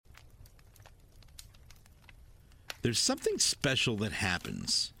There's something special that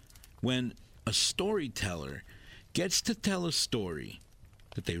happens when a storyteller gets to tell a story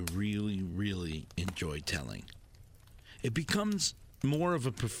that they really, really enjoy telling. It becomes more of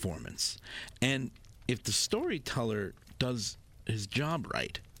a performance. And if the storyteller does his job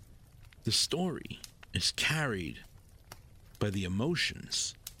right, the story is carried by the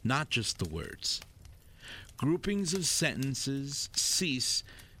emotions, not just the words. Groupings of sentences cease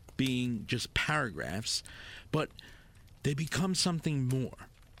being just paragraphs, but they become something more.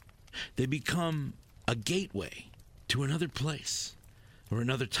 They become a gateway to another place or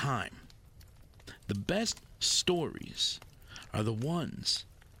another time. The best stories are the ones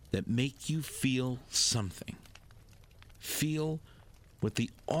that make you feel something. Feel what the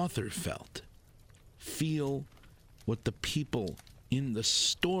author felt. Feel what the people in the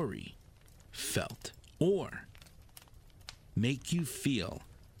story felt. Or make you feel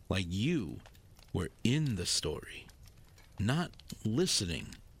like you were in the story, not listening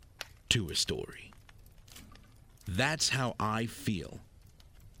to a story. That's how I feel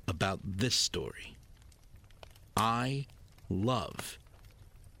about this story. I love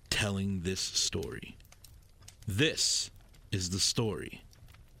telling this story. This is the story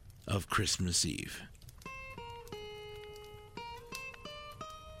of Christmas Eve.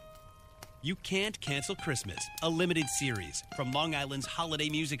 You Can't Cancel Christmas, a limited series from Long Island's holiday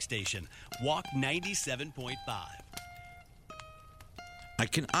music station, Walk 97.5. I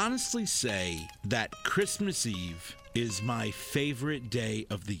can honestly say that Christmas Eve is my favorite day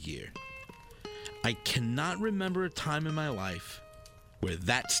of the year. I cannot remember a time in my life where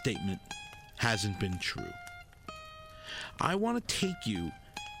that statement hasn't been true. I want to take you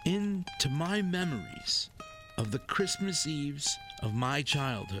into my memories of the Christmas Eves of my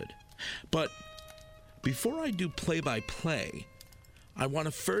childhood. But before I do play-by-play, I want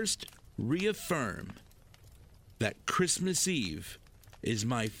to first reaffirm that Christmas Eve is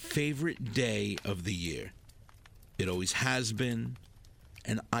my favorite day of the year. It always has been,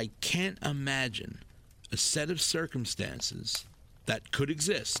 and I can't imagine a set of circumstances that could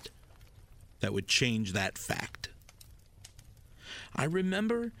exist that would change that fact. I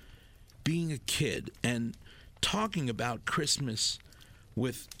remember being a kid and talking about Christmas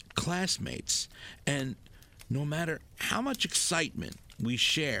with classmates, and no matter how much excitement we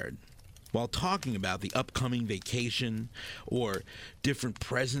shared while talking about the upcoming vacation or different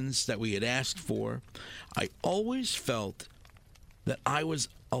presents that we had asked for, I always felt that I was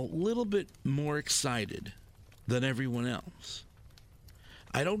a little bit more excited than everyone else.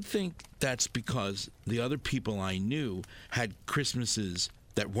 I don't think that's because the other people I knew had Christmases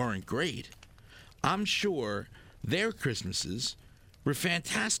that weren't great. I'm sure their Christmases were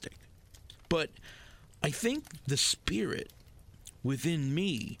fantastic. But I think the spirit within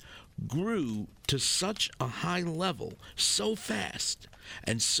me grew to such a high level so fast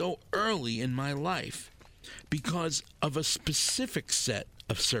and so early in my life because of a specific set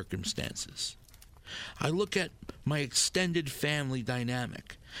of circumstances. I look at my extended family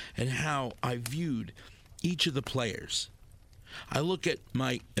dynamic and how I viewed each of the players. I look at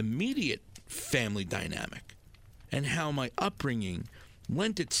my immediate family dynamic and how my upbringing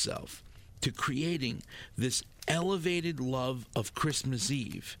lent itself to creating this elevated love of Christmas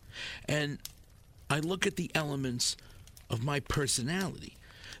Eve. And I look at the elements of my personality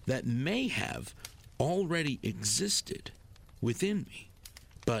that may have already existed within me,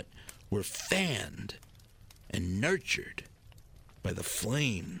 but were fanned and nurtured by the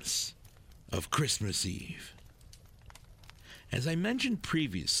flames of Christmas Eve. As I mentioned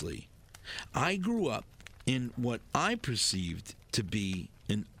previously, I grew up in what I perceived to be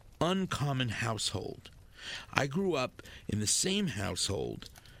an uncommon household. I grew up in the same household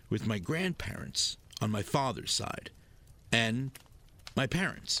with my grandparents on my father's side and my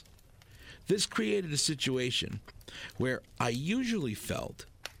parents. This created a situation where I usually felt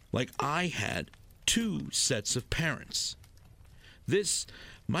like I had two sets of parents. This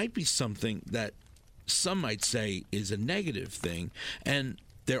might be something that some might say is a negative thing, and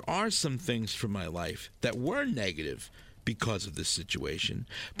there are some things from my life that were negative because of this situation,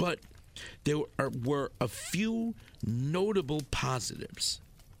 but there were a few notable positives.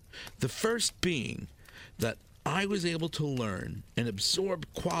 The first being that I was able to learn and absorb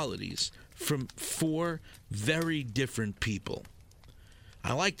qualities from four very different people.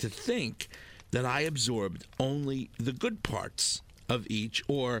 I like to think that I absorbed only the good parts of each,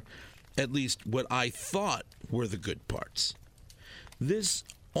 or at least what I thought were the good parts. This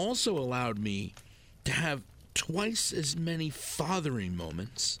also allowed me to have twice as many fathering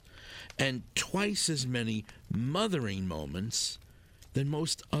moments and twice as many mothering moments than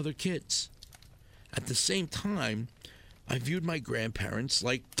most other kids. At the same time, I viewed my grandparents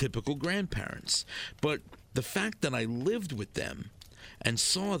like typical grandparents. But the fact that I lived with them and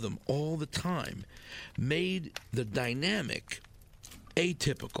saw them all the time made the dynamic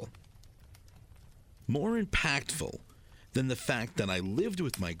atypical. More impactful than the fact that I lived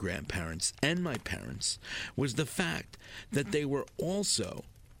with my grandparents and my parents was the fact that they were also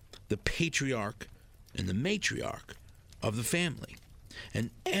the patriarch and the matriarch of the family.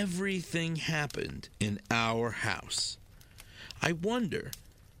 And everything happened in our house. I wonder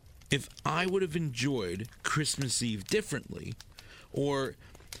if I would have enjoyed Christmas Eve differently or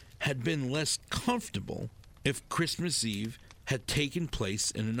had been less comfortable if Christmas Eve had taken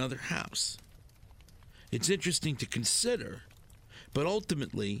place in another house. It's interesting to consider, but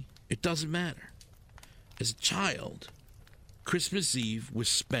ultimately, it doesn't matter. As a child, Christmas Eve was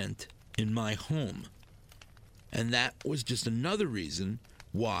spent in my home, and that was just another reason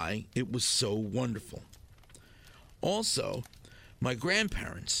why it was so wonderful. Also, my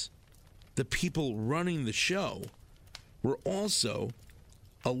grandparents, the people running the show, were also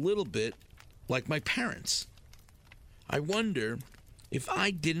a little bit like my parents. I wonder if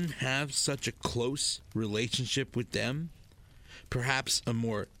I didn't have such a close relationship with them, perhaps a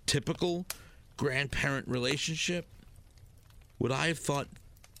more typical grandparent relationship, would I have thought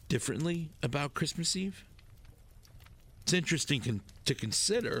differently about Christmas Eve? It's interesting to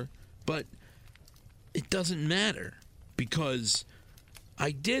consider, but it doesn't matter because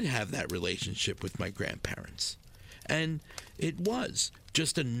I did have that relationship with my grandparents. And it was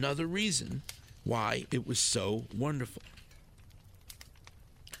just another reason why it was so wonderful.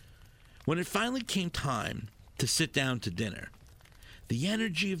 When it finally came time to sit down to dinner, the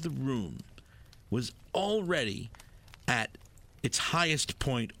energy of the room was already at its highest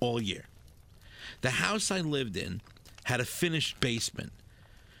point all year. The house I lived in had a finished basement,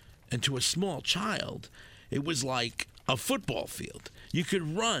 and to a small child, it was like a football field. You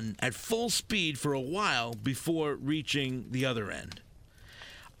could run at full speed for a while before reaching the other end.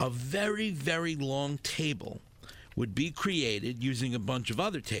 A very, very long table would be created using a bunch of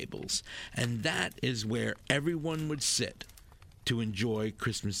other tables, and that is where everyone would sit to enjoy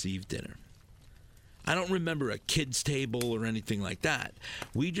Christmas Eve dinner. I don't remember a kid's table or anything like that.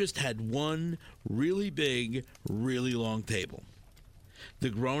 We just had one really big, really long table. The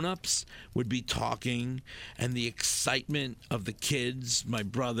grown-ups would be talking, and the excitement of the kids, my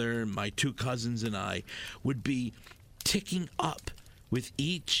brother, my two cousins, and I, would be ticking up with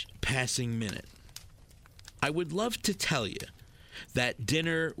each passing minute. I would love to tell you that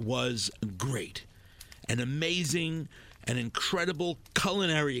dinner was great, an amazing, an incredible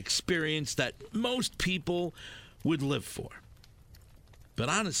culinary experience that most people would live for. But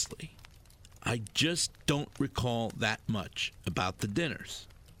honestly, I just don't recall that much about the dinners.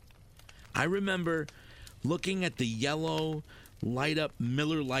 I remember looking at the yellow, light-up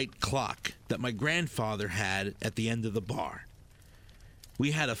Miller Lite clock that my grandfather had at the end of the bar.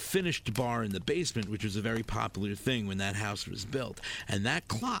 We had a finished bar in the basement, which was a very popular thing when that house was built. And that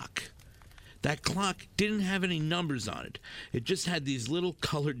clock didn't have any numbers on it. It just had these little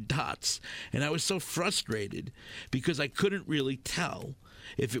colored dots. And I was so frustrated because I couldn't really tell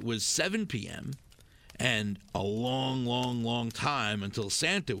if it was 7 p.m. and a long, long, long time until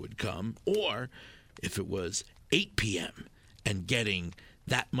Santa would come, or if it was 8 p.m. and getting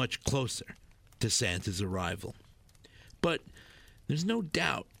that much closer to Santa's arrival. But there's no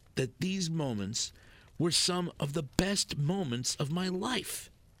doubt that these moments were some of the best moments of my life.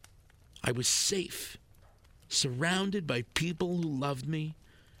 I was safe, surrounded by people who loved me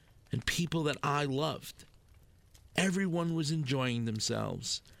and people that I loved. Everyone was enjoying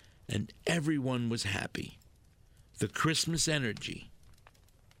themselves, and everyone was happy. The Christmas energy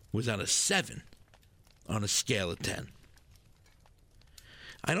was at a 7 on a scale of 10.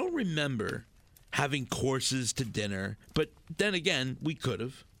 I don't remember having courses to dinner, but then again, we could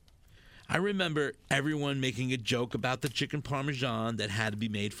have. I remember everyone making a joke about the chicken parmesan that had to be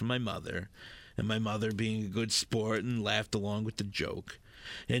made for my mother, and my mother being a good sport and laughed along with the joke.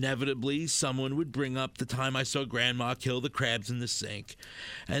 Inevitably, someone would bring up the time I saw Grandma kill the crabs in the sink,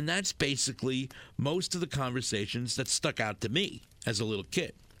 and that's basically most of the conversations that stuck out to me as a little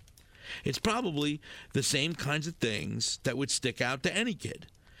kid. It's probably the same kinds of things that would stick out to any kid,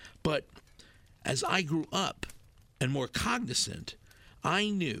 but as I grew up and more cognizant, I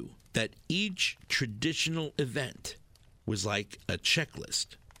knew that each traditional event was like a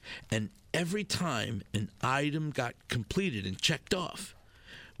checklist, and every time an item got completed and checked off,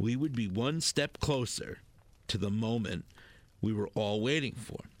 we would be one step closer to the moment we were all waiting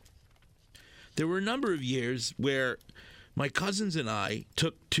for. There were a number of years where my cousins and I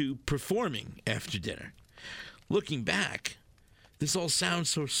took to performing after dinner. Looking back, this all sounds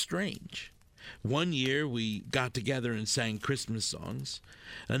so strange. One year we got together and sang Christmas songs.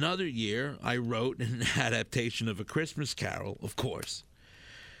 Another year I wrote an adaptation of A Christmas Carol, of course,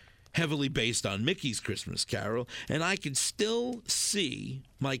 heavily based on Mickey's Christmas Carol, and I could still see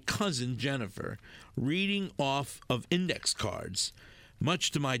my cousin Jennifer reading off of index cards,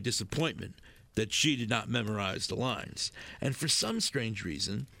 much to my disappointment that she did not memorize the lines. And for some strange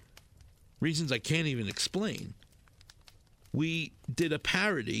reasons I can't even explain, we did a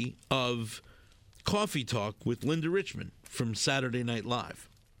parody of Coffee Talk with Linda Richman from Saturday Night Live.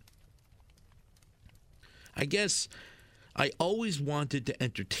 I guess I always wanted to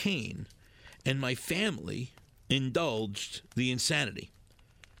entertain, and my family indulged the insanity.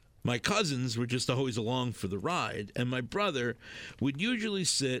 My cousins were just always along for the ride, and my brother would usually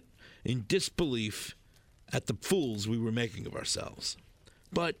sit in disbelief at the fools we were making of ourselves.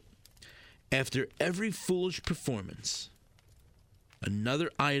 But after every foolish performance,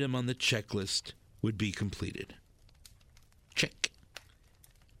 another item on the checklist would be completed. Check.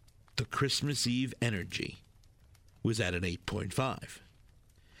 The Christmas Eve energy was at an 8.5.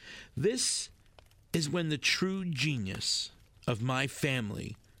 This is when the true genius of my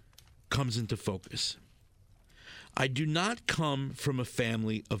family comes into focus. I do not come from a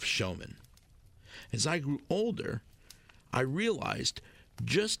family of showmen. As I grew older, I realized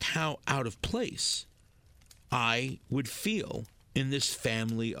just how out of place I would feel in this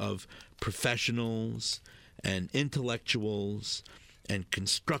family of professionals and intellectuals and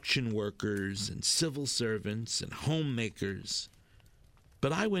construction workers and civil servants and homemakers.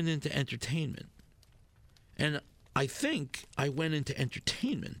 But I went into entertainment. And I think I went into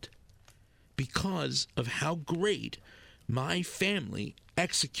entertainment because of how great my family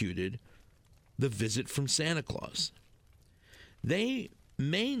executed The Visit from Santa Claus. They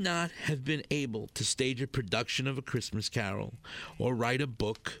may not have been able to stage a production of A Christmas Carol, or write a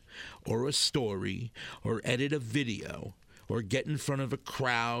book, or a story, or edit a video, or get in front of a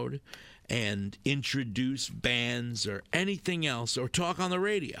crowd and introduce bands or anything else, or talk on the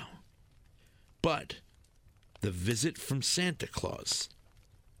radio. But The Visit from Santa Claus,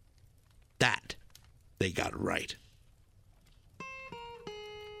 that they got right.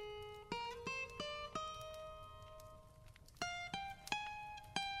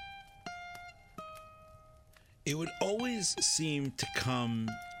 It would always seem to come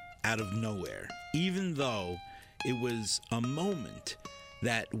out of nowhere, even though it was a moment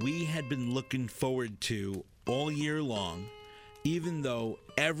that we had been looking forward to all year long, even though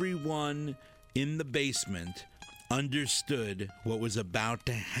everyone in the basement understood what was about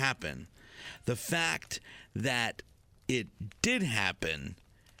to happen. The fact that it did happen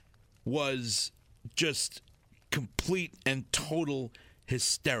was just complete and total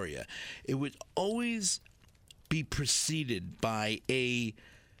hysteria. It would always be preceded by a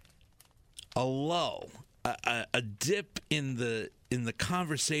lull, a dip in the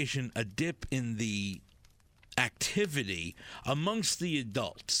conversation, a dip in the activity amongst the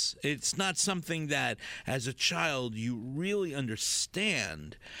adults. It's not something that as a child you really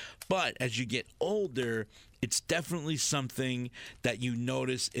understand, but as you get older, it's definitely something that you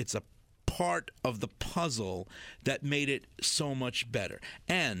notice. It's a part of the puzzle that made it so much better.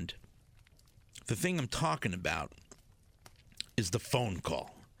 And the thing I'm talking about is the phone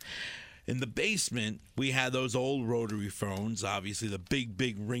call. In the basement, we had those old rotary phones, obviously the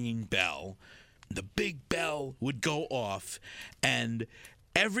big ringing bell. The big bell would go off, and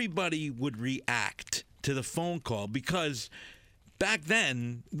everybody would react to the phone call because back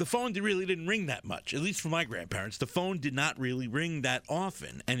then, the phone really didn't ring that much. At least for my grandparents, the phone did not really ring that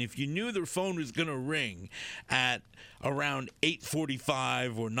often. And if you knew the phone was going to ring at around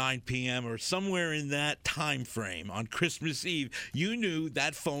 8:45 or 9 p.m. or somewhere in that time frame on Christmas Eve, you knew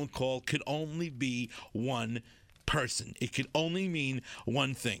that phone call could only be one person. It could only mean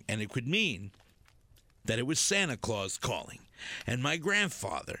one thing, and it could mean that it was Santa Claus calling. And my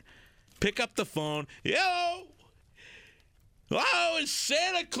grandfather pick up the phone, "Yo! Oh, it's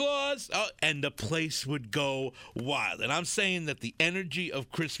Santa Claus!" Oh, and the place would go wild. And I'm saying that the energy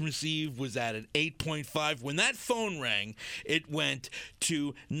of Christmas Eve was at an 8.5. When that phone rang, it went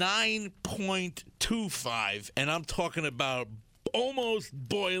to 9.25. And I'm talking about almost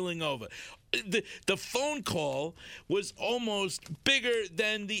boiling over. The phone call was almost bigger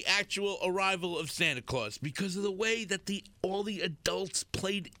than the actual arrival of Santa Claus because of the way that all the adults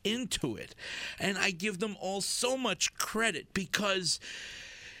played into it. And I give them all so much credit because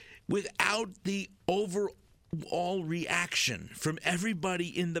without the all reaction from everybody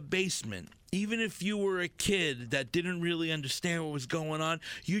in the basement. Even if you were a kid that didn't really understand what was going on,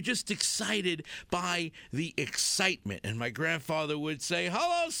 you're just excited by the excitement. And my grandfather would say,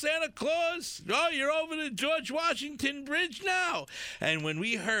 "Hello, Santa Claus. Oh, you're over the George Washington Bridge now." And when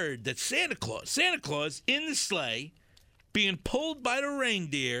we heard that Santa Claus in the sleigh, being pulled by the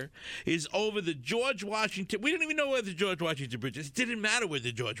reindeer, is over the George Washington. We didn't even know where the George Washington Bridge is. It didn't matter where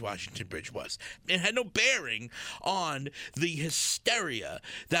the George Washington Bridge was. It had no bearing on the hysteria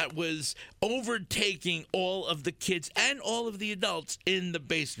that was overtaking all of the kids and all of the adults in the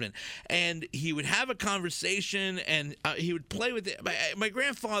basement. And he would have a conversation, and he would play with it. My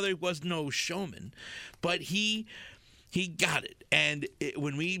grandfather was no showman, but he got it. And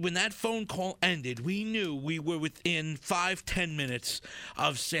when that phone call ended, we knew we were within 5-10 minutes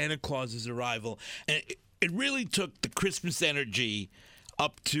of Santa Claus's arrival. And it really took the Christmas energy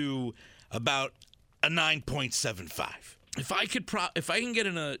up to about a 9.75. If I can get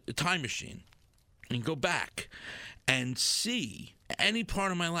in a time machine and go back and see any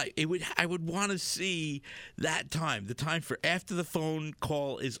part of my life, I would want to see that time, the time for after the phone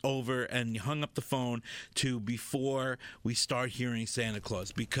call is over and you hung up the phone to before we start hearing Santa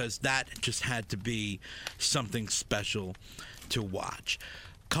Claus, because that just had to be something special to watch.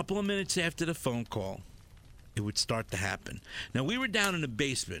 A couple of minutes after the phone call, it would start to happen. Now, we were down in the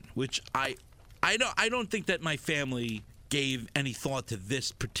basement, which I don't think that my family gave any thought to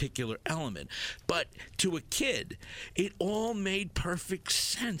this particular element. But to a kid, it all made perfect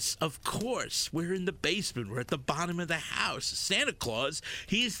sense. Of course, we're in the basement. We're at the bottom of the house. Santa Claus,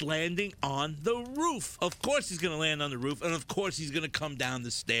 he's landing on the roof. Of course he's going to land on the roof, and of course he's going to come down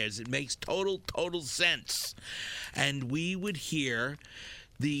the stairs. It makes total sense. And we would hear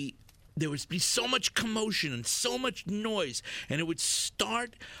there would be so much commotion and so much noise, and it would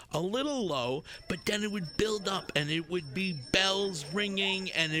start a little low, but then it would build up, and it would be bells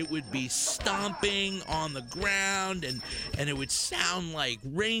ringing, and it would be stomping on the ground, and it would sound like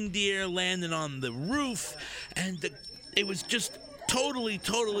reindeer landing on the roof, and it was just totally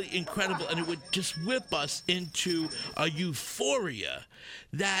incredible, and it would just whip us into a euphoria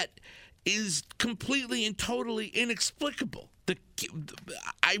that is completely and totally inexplicable.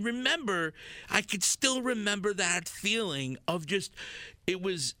 I could still remember that feeling of just, it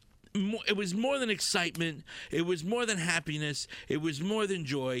was more than excitement. It was more than happiness. It was more than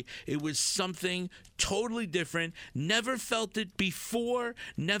joy. It was something totally different. Never felt it before.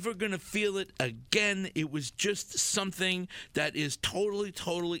 Never going to feel it again. It was just something that is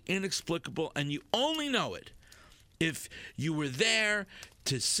totally inexplicable, and you only know it if you were there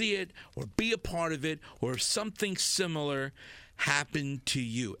to see it or be a part of it, or if something similar happened to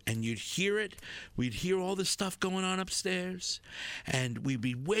you. And you'd hear it. We'd hear all the stuff going on upstairs, and we'd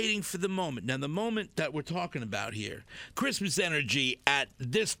be waiting for the moment. Now, the moment that we're talking about here, Christmas energy at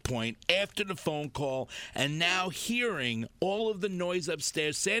this point, after the phone call, and now hearing all of the noise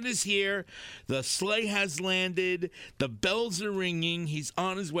upstairs. Santa's here. The sleigh has landed. The bells are ringing. He's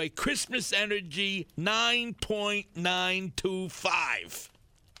on his way. Christmas energy 9.925.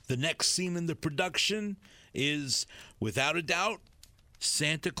 The next scene in the production is, without a doubt,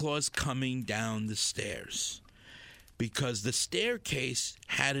 Santa Claus coming down the stairs, because the staircase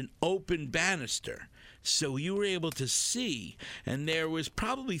had an open banister, so you were able to see, and there was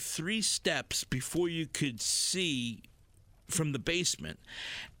probably 3 steps before you could see from the basement,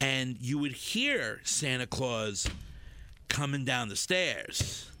 and you would hear Santa Claus coming down the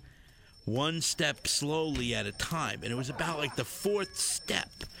stairs, one step slowly at a time. And it was about like the 4th step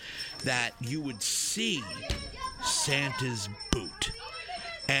that you would see Santa's boot.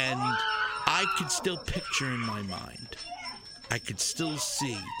 And I could still picture in my mind, I could still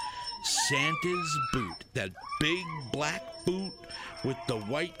see Santa's boot, that big black boot with the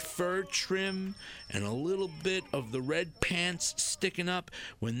white fur trim and a little bit of the red pants sticking up.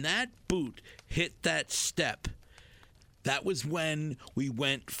 When that boot hit that step, that was when we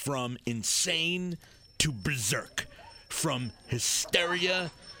went from insane to berserk, from hysteria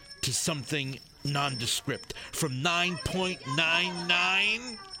to something nondescript, from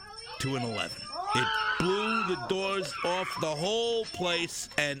 9.99 to an 11. It blew the doors off the whole place,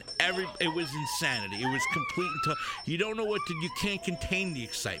 and it was insanity. It was complete. You don't know you can't contain the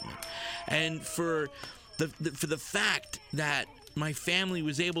excitement. And for the fact that my family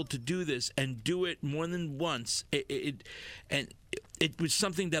was able to do this and do it more than once, it was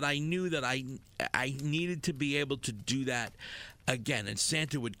something that I knew that I needed to be able to do that again. And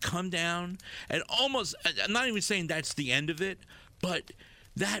Santa would come down, and almost, I'm not even saying that's the end of it, but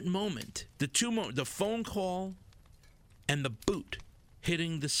that moment, the 2 moments, the phone call and the boot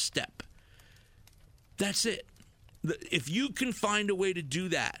hitting the step, That's it. If you can find a way to do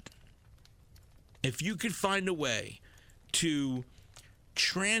that, if you could find a way to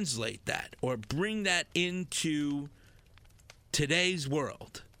translate that or bring that into today's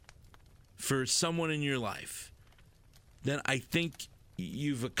world for someone in your life, then I think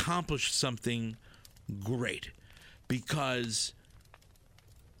you've accomplished something great, because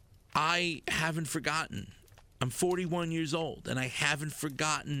I haven't forgotten. I'm 41 years old, and I haven't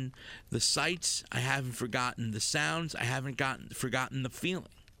forgotten the sights. I haven't forgotten the sounds. I haven't forgotten the feeling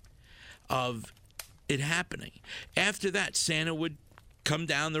of it happening. After that, Santa would come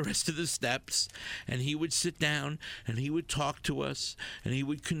down the rest of the steps, and he would sit down, and he would talk to us, and he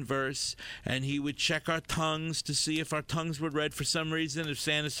would converse, and he would check our tongues to see if our tongues were red. For some reason, if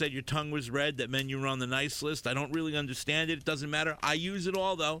Santa said your tongue was red, that meant you were on the nice list. I don't really understand it. It doesn't matter. I use it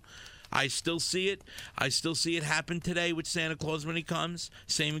all, though. I still see it. I still see it happen today with Santa Claus when he comes.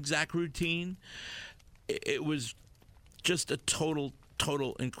 Same exact routine. It was just a total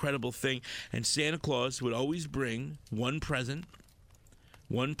incredible thing. And Santa Claus would always bring one present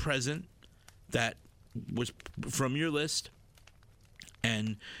that was from your list,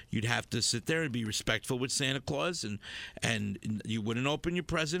 and you'd have to sit there and be respectful with Santa Claus, and you wouldn't open your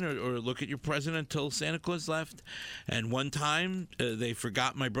present or look at your present until Santa Claus left. And one time they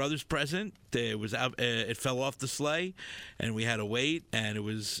forgot my brother's present. It fell off the sleigh, and we had to wait. And it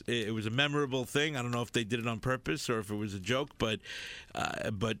was a memorable thing. I don't know if they did it on purpose or if it was a joke, but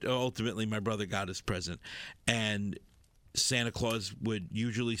ultimately my brother got his present. And Santa Claus would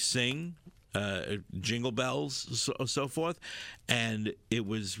usually sing jingle bells, so forth, and it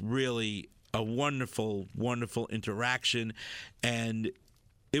was really a wonderful interaction. And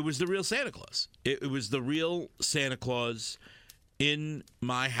it was the real Santa Claus. It was the real Santa Claus in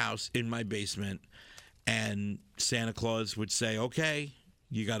my house, in my basement. And Santa Claus would say, "Okay,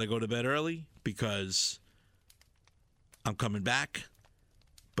 you got to go to bed early because I'm coming back,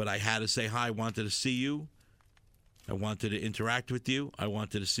 but I had to say hi. I wanted to see you. I wanted to interact with you. I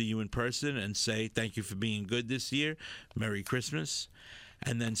wanted to see you in person and say thank you for being good this year. Merry Christmas."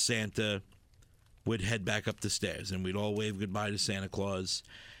 And then Santa would head back up the stairs, and we'd all wave goodbye to Santa Claus.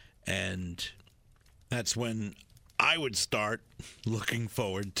 And that's when I would start looking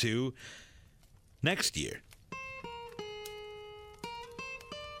forward to next year.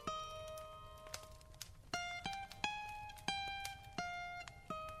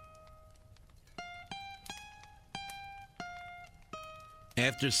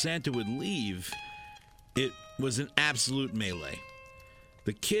 After Santa would leave, it was an absolute melee.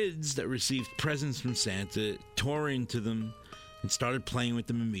 The kids that received presents from Santa tore into them and started playing with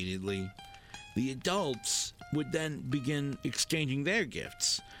them immediately. The adults would then begin exchanging their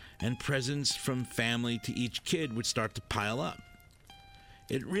gifts, and presents from family to each kid would start to pile up.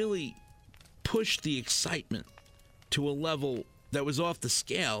 It really pushed the excitement to a level that was off the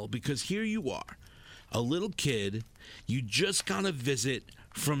scale, because here you are, a little kid, you just got a visit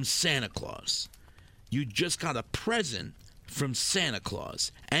from Santa Claus. You just got a present from Santa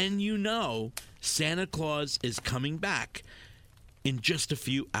Claus. And you know Santa Claus is coming back in just a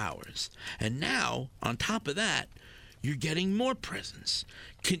few hours. And now, on top of that, you're getting more presents,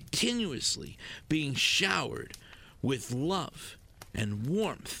 continuously being showered with love and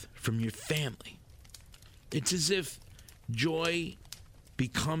warmth from your family. It's as if joy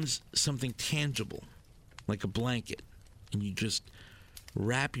becomes something tangible, like a blanket, and you just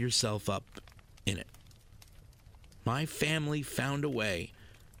wrap yourself up in it. My family found a way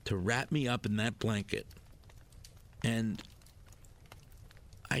to wrap me up in that blanket, and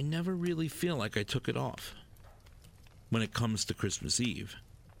I never really feel like I took it off when it comes to Christmas Eve.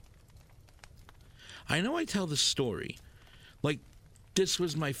 I know I tell the story like this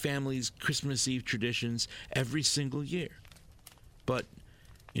was my family's Christmas Eve traditions every single year, but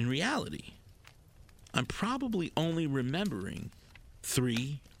in reality, I'm probably only remembering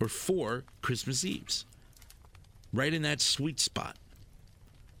 3 or 4 Christmas Eves, right in that sweet spot.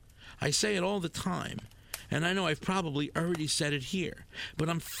 I say it all the time, and I know I've probably already said it here, but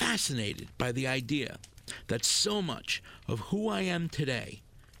I'm fascinated by the idea that so much of who I am today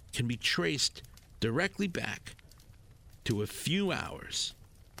can be traced directly back to a few hours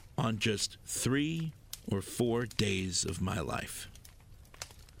on just 3 or 4 days of my life.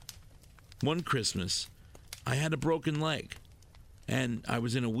 One Christmas, I had a broken leg, and I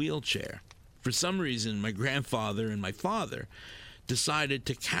was in a wheelchair. For some reason, my grandfather and my father decided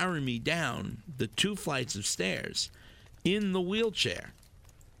to carry me down the 2 flights of stairs in the wheelchair.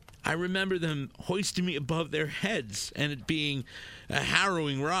 I remember them hoisting me above their heads and it being a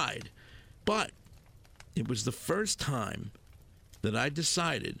harrowing ride. But it was the first time that I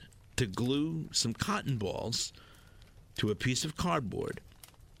decided to glue some cotton balls to a piece of cardboard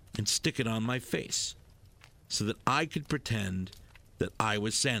and stick it on my face so that I could pretend that I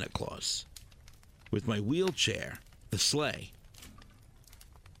was Santa Claus with my wheelchair, the sleigh.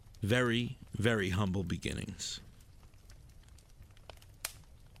 Very, very humble beginnings.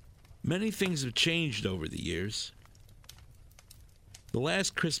 Many things have changed over the years. The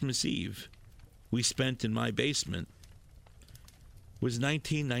last Christmas Eve we spent in my basement was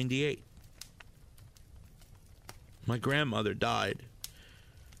 1998. My grandmother died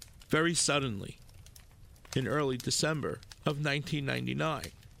very suddenly in early December of 1999.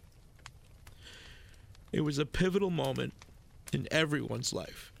 It was a pivotal moment in everyone's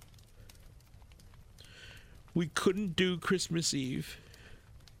life. We couldn't do Christmas Eve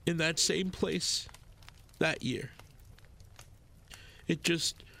in that same place that year. It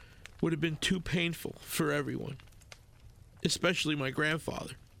just would have been too painful for everyone, especially my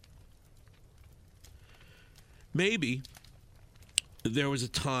grandfather. Maybe there was a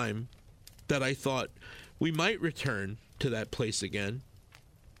time that I thought we might return to that place again,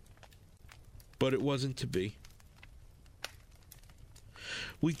 but it wasn't to be.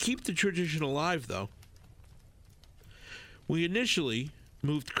 We keep the tradition alive, though. We initially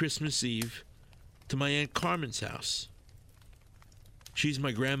moved Christmas Eve to my Aunt Carmen's house. She's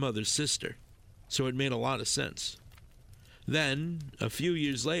my grandmother's sister, so it made a lot of sense. Then, a few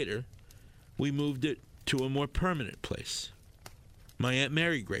years later, we moved it to a more permanent place, my Aunt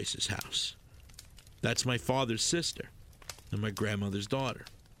Mary Grace's house. That's my father's sister and my grandmother's daughter,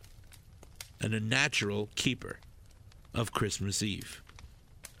 and a natural keeper of Christmas Eve.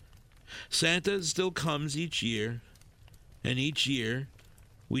 Santa still comes each year, and each year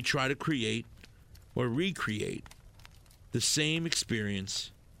we try to create or recreate the same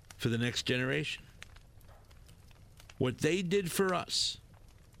experience for the next generation. What they did for us,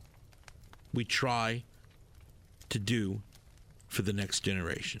 we try to do for the next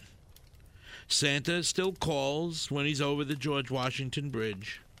generation. Santa still calls when he's over the George Washington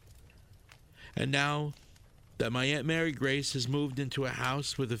Bridge. And now that my Aunt Mary Grace has moved into a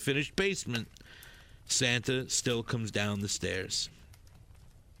house with a finished basement, Santa still comes down the stairs.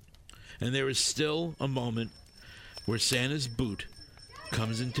 And there is still a moment where Santa's boot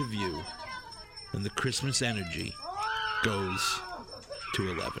comes into view and the Christmas energy goes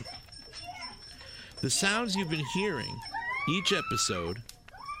to 11. The sounds you've been hearing each episode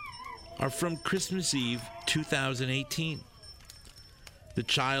are from Christmas Eve 2018. The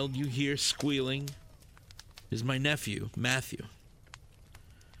child you hear squealing is my nephew, Matthew.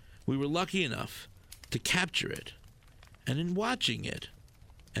 We were lucky enough to capture it, and in watching it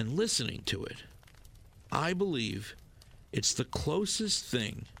and listening to it, I believe it's the closest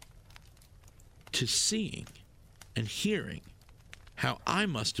thing to seeing and hearing how I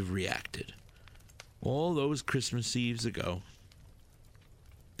must have reacted all those Christmas Eves ago.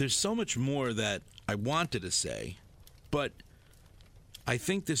 There's so much more that I wanted to say, but I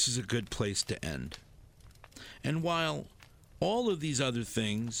think this is a good place to end. And while all of these other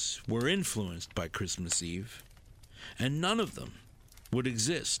things were influenced by Christmas Eve, and none of them would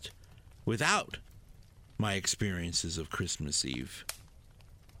exist without my experiences of Christmas Eve,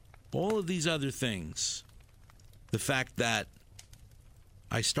 all of these other things, the fact that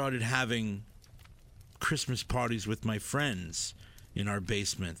I started having Christmas parties with my friends in our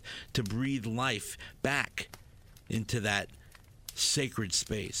basement to breathe life back into that sacred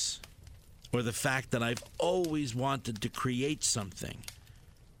space, or the fact that I've always wanted to create something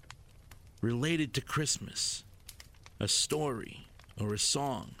related to Christmas, a story or a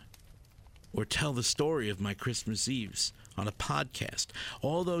song, or tell the story of my Christmas Eves on a podcast.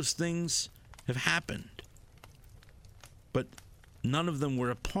 All those things have happened, but none of them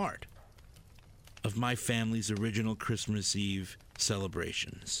were a part of my family's original Christmas Eve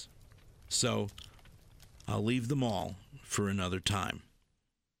celebrations. So I'll leave them all for another time.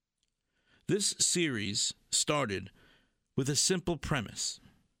 This series started with a simple premise.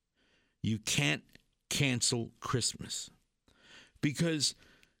 You can't cancel Christmas, because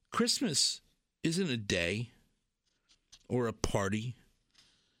Christmas isn't a day or a party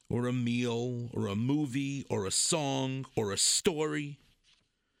or a meal or a movie or a song or a story.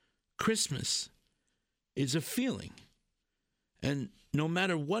 Christmas is a feeling. And no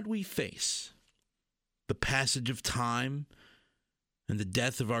matter what we face, the passage of time and the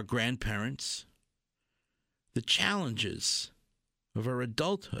death of our grandparents, the challenges of our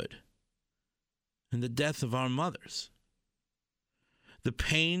adulthood and the death of our mothers, the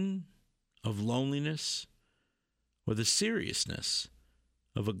pain of loneliness or the seriousness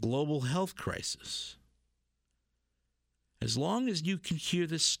of a global health crisis, as long as you can hear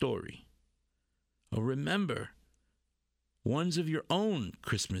this story, or remember ones of your own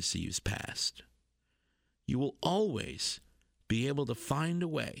Christmas Eves past, you will always be able to find a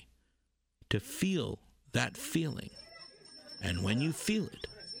way to feel that feeling. And when you feel it,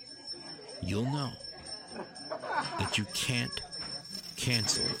 you'll know that you can't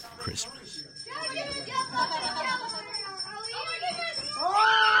cancel Christmas.